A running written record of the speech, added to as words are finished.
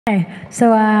Okay,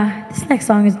 so this next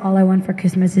song is All I Want for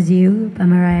Christmas Is You by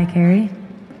Mariah Carey.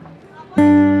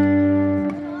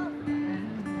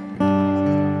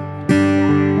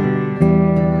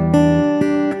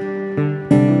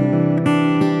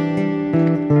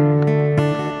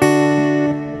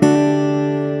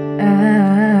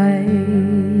 I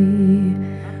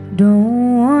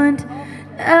don't want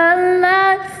a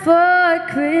lot for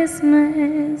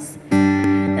Christmas.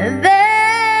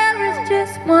 There is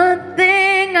just one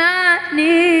thing I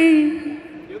need.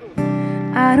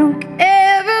 I don't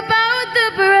care about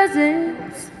the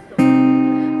presents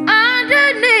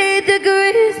underneath the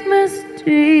Christmas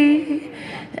tree.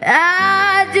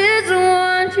 I just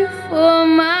want you for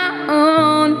my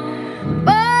own,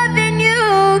 more than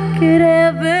you could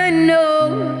ever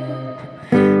know.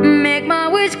 Make my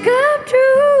wish come true.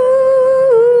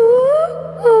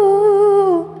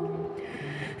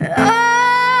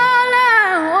 All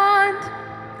I want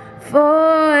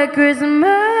for Christmas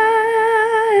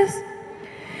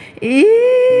is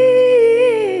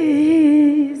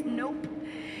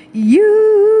you.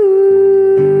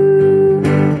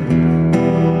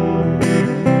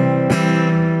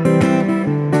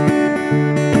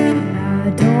 I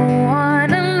don't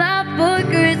want a lot for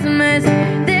Christmas.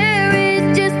 There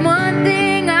is just one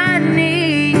thing I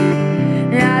need.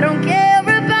 I don't care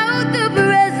about the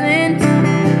presents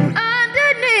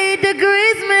underneath the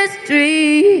Christmas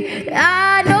tree.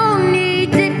 I don't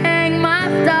need to hang my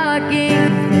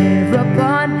stockings there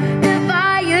upon the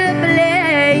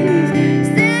fireplace.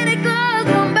 Santa Claus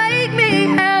will make me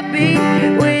happy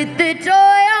with the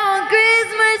joy on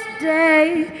Christmas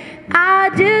Day. I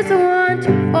just want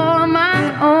you for my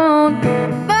own,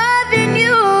 more than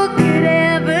you could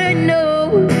ever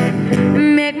know.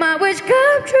 Make my wish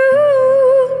come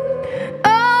true.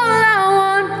 All I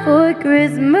want for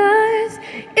Christmas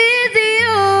is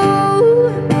you.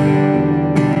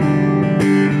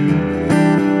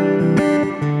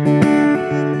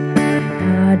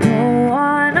 I don't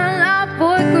want a lot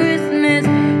for Christmas.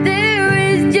 There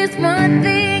is just one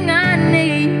thing I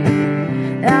need.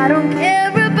 I don't care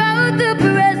about the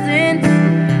presents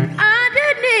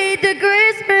underneath the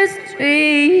Christmas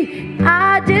tree.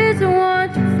 I just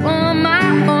want you for my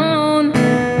own,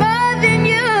 more than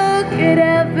you could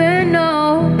ever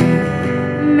know.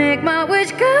 Make my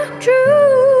wish come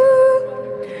true.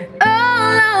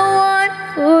 All I want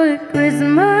for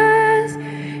Christmas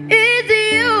is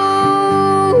you.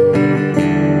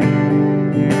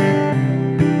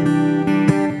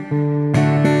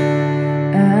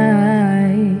 I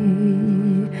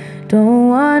don't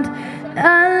want a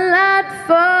lot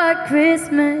for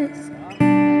Christmas.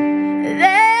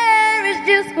 There is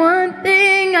just one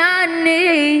thing I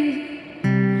need.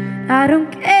 I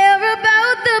don't care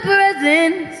about the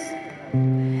presents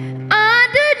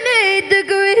underneath the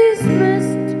Christmas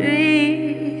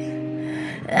tree.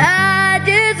 I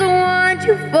just want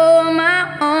you for my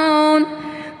own,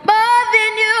 more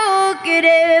than you could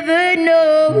ever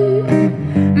know.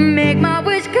 Make my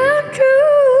wish come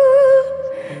true.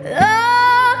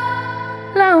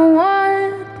 All I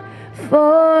want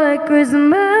for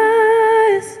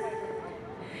Christmas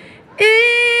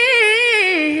is,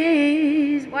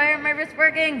 why aren't my wrists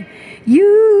working? You.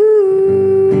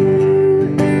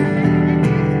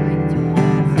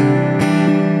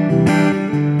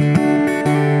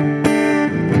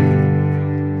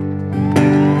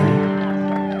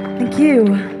 Thank you.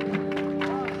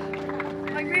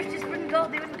 My wrists just wouldn't go,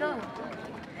 they wouldn't go.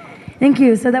 Thank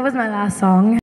you. So that was my last song.